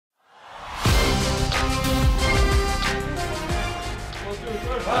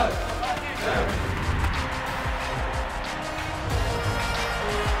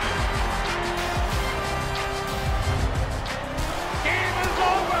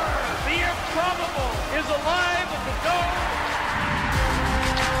is alive at the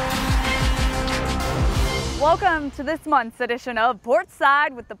dome. Welcome to this month's edition of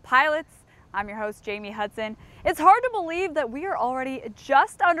Portside with the Pilots. I'm your host, Jamie Hudson. It's hard to believe that we are already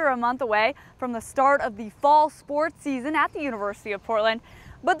just under a month away from the start of the fall sports season at the University of Portland,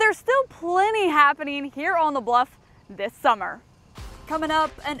 but there's still plenty happening here on the Bluff this summer. Coming up,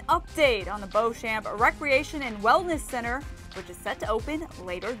 an update on the Beauchamp Recreation and Wellness Center, which is set to open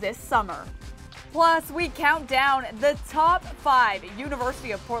later this summer. Plus, we count down the top 5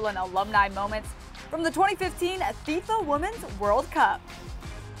 University of Portland alumni moments from the 2015 FIFA Women's World Cup.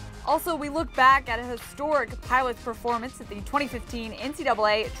 Also, we look back at a historic Pilots performance at the 2015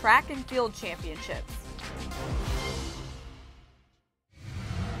 NCAA Track and Field Championships.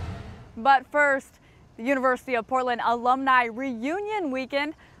 But first, the University of Portland Alumni Reunion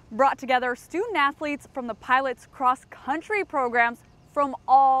Weekend brought together student athletes from the Pilots cross-country programs from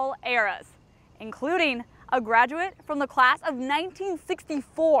all eras, including a graduate from the class of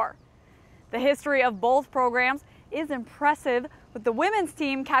 1964. The history of both programs is impressive, with the women's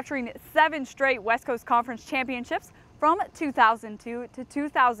team capturing 7 straight West Coast Conference championships from 2002 to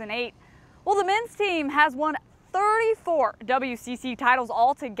 2008, while the men's team has won 34 WCC titles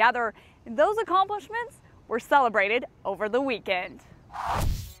altogether. Those accomplishments were celebrated over the weekend.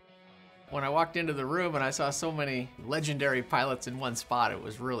 When I walked into the room and I saw so many legendary Pilots in one spot, it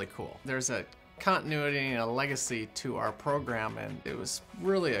was really cool. There's a continuity and a legacy to our program, and it was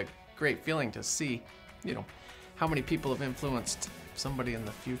really a great feeling to see, how many people have influenced somebody in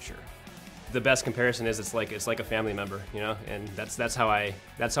the future. The best comparison is it's like a family member, and that's how I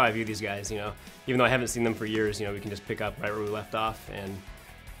view these guys, Even though I haven't seen them for years, we can just pick up right where we left off, and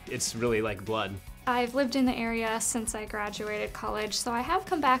it's really like blood. I've lived in the area since I graduated college, so I have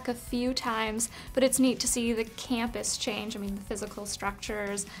come back a few times, but it's neat to see the campus change. I mean, the physical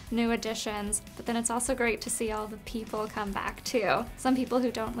structures, new additions, but then it's also great to see all the people come back too. Some people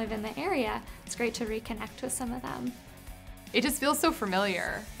who don't live in the area, it's great to reconnect with some of them. It just feels so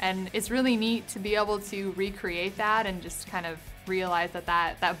familiar, and it's really neat to be able to recreate that and just kind of realize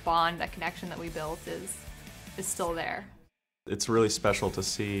that bond, that connection that we built is still there. It's really special to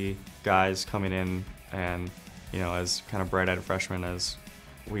see guys coming in and, as kind of bright-eyed freshmen as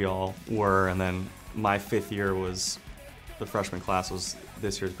we all were, and then my 5th year was, the freshman class was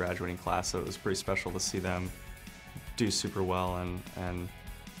this year's graduating class, so it was pretty special to see them do super well and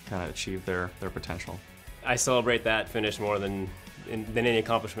kind of achieve their potential. I celebrate that finish more than any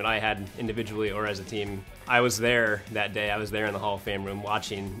accomplishment I had individually or as a team. I was there that day. I was there in the Hall of Fame room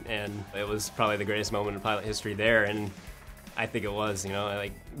watching, and it was probably the greatest moment in Pilot history there. And I think it was,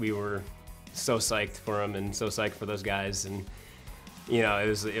 we were so psyched for them and so psyched for those guys, and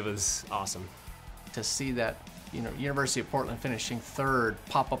it was awesome. To see that, University of Portland finishing 3rd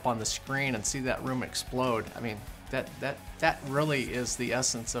pop up on the screen and see that room explode, I mean, that really is the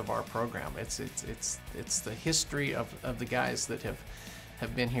essence of our program. It's the history of the guys that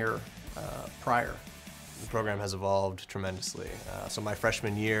have been here prior. The program has evolved tremendously. So my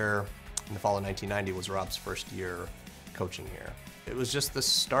freshman year in the fall of 1990 was Rob's first year coaching here. It was just the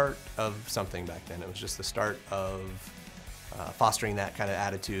start of something back then. It was just the start of fostering that kind of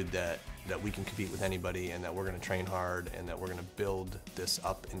attitude that we can compete with anybody, and that we're going to train hard, and that we're going to build this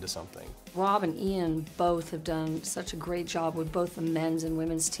up into something. Rob and Ian both have done such a great job with both the men's and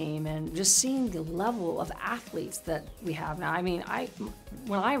women's team, and just seeing the level of athletes that we have now. I mean,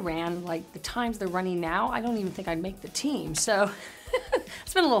 when I ran, like the times they're running now, I don't even think I'd make the team. So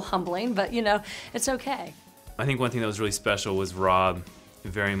it's been a little humbling, but it's okay. I think one thing that was really special was Rob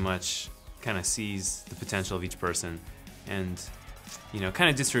very much kind of sees the potential of each person, and kind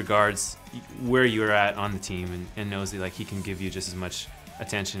of disregards where you're at on the team, and knows that he can give you just as much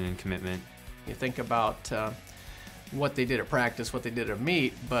attention and commitment. You think about what they did at practice, what they did at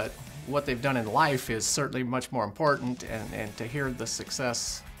meet, but what they've done in life is certainly much more important, and to hear the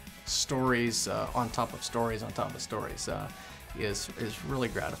success stories on top of stories on top of stories is really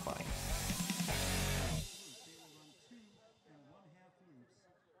gratifying.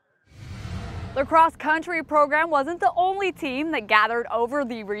 The cross-country program wasn't the only team that gathered over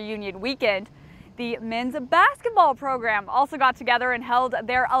the reunion weekend. The men's basketball program also got together and held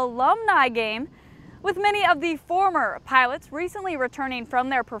their alumni game, with many of the former Pilots recently returning from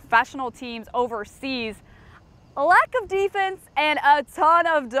their professional teams overseas. A lack of defense and a ton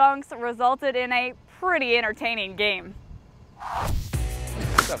of dunks resulted in a pretty entertaining game.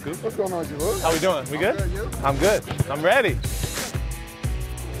 What's up, Coop? What's going on, Luke? How we doing? We good? I'm good. I'm good. I'm ready.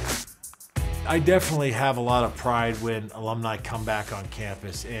 I definitely have a lot of pride when alumni come back on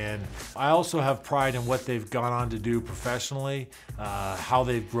campus, and I also have pride in what they've gone on to do professionally, how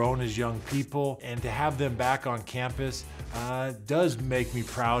they've grown as young people, and to have them back on campus does make me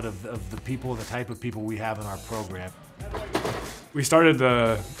proud of the people and the type of people we have in our program. We started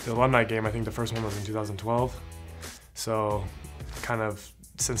the alumni game, I think the first one was in 2012, so kind of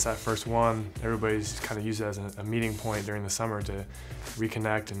since that first one, everybody's kind of used it as a meeting point during the summer to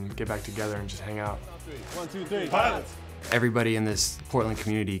reconnect and get back together and just hang out. 1, 2, 3, Pilots! Everybody in this Portland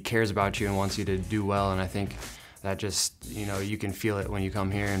community cares about you and wants you to do well, and I think that just, you know, you can feel it when you come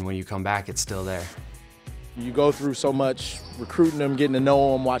here, and when you come back, it's still there. You go through so much recruiting them, getting to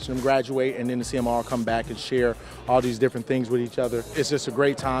know them, watching them graduate, and then to see them all come back and share all these different things with each other. It's just a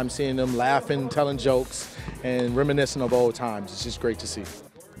great time seeing them laughing, telling jokes, and reminiscing of old times. It's just great to see.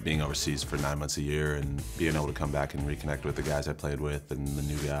 Being overseas for 9 months a year and being able to come back and reconnect with the guys I played with and the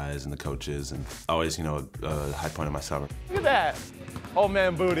new guys and the coaches, and always, you know, a high point of my summer. Look at that. Old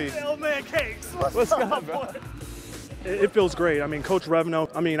man booty. Old man cakes. What's up, bro? It feels great. I mean, Coach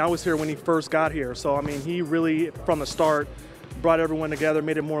Revno, I was here when he first got here, so I mean, he really, from the start, brought everyone together,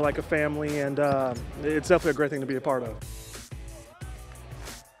 made it more like a family, and it's definitely a great thing to be a part of.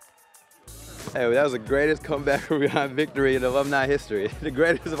 Hey, that was the greatest comeback behind victory in alumni history. The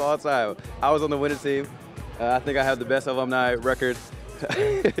greatest of all time. I was on the winning team. I think I have the best alumni record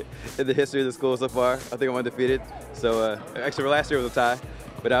in the history of the school so far. I think I'm undefeated. So actually, last year was a tie,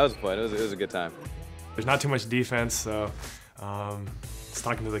 but that was fun. It was a good time. There's not too much defense, so just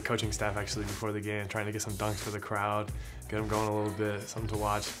talking to the coaching staff actually before the game, trying to get some dunks for the crowd, get them going a little bit, something to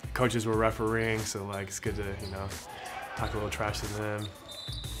watch. Coaches were refereeing, so like it's good to, you know, talk a little trash to them.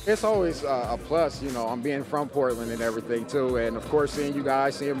 It's always a plus, you know, I'm being from Portland and everything too, and of course seeing you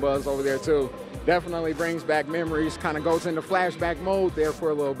guys, seeing Buzz over there too, definitely brings back memories, kind of goes into flashback mode there for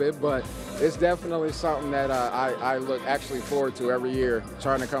a little bit, but it's definitely something that I look actually forward to every year,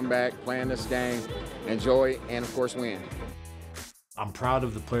 trying to come back, playing this game, enjoy, and of course win. I'm proud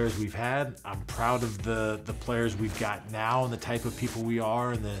of the players we've had. I'm proud of the players we've got now and the type of people we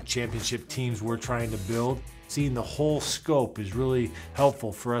are and the championship teams we're trying to build. Seeing the whole scope is really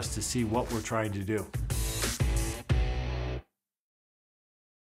helpful for us to see what we're trying to do.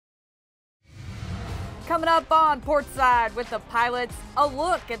 Coming up on Portside with the Pilots, a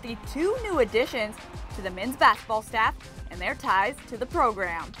look at the 2 new additions to the men's basketball staff and their ties to the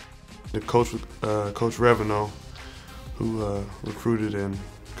program. The Coach Revno, who recruited and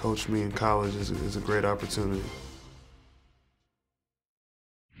coached me in college, is a great opportunity.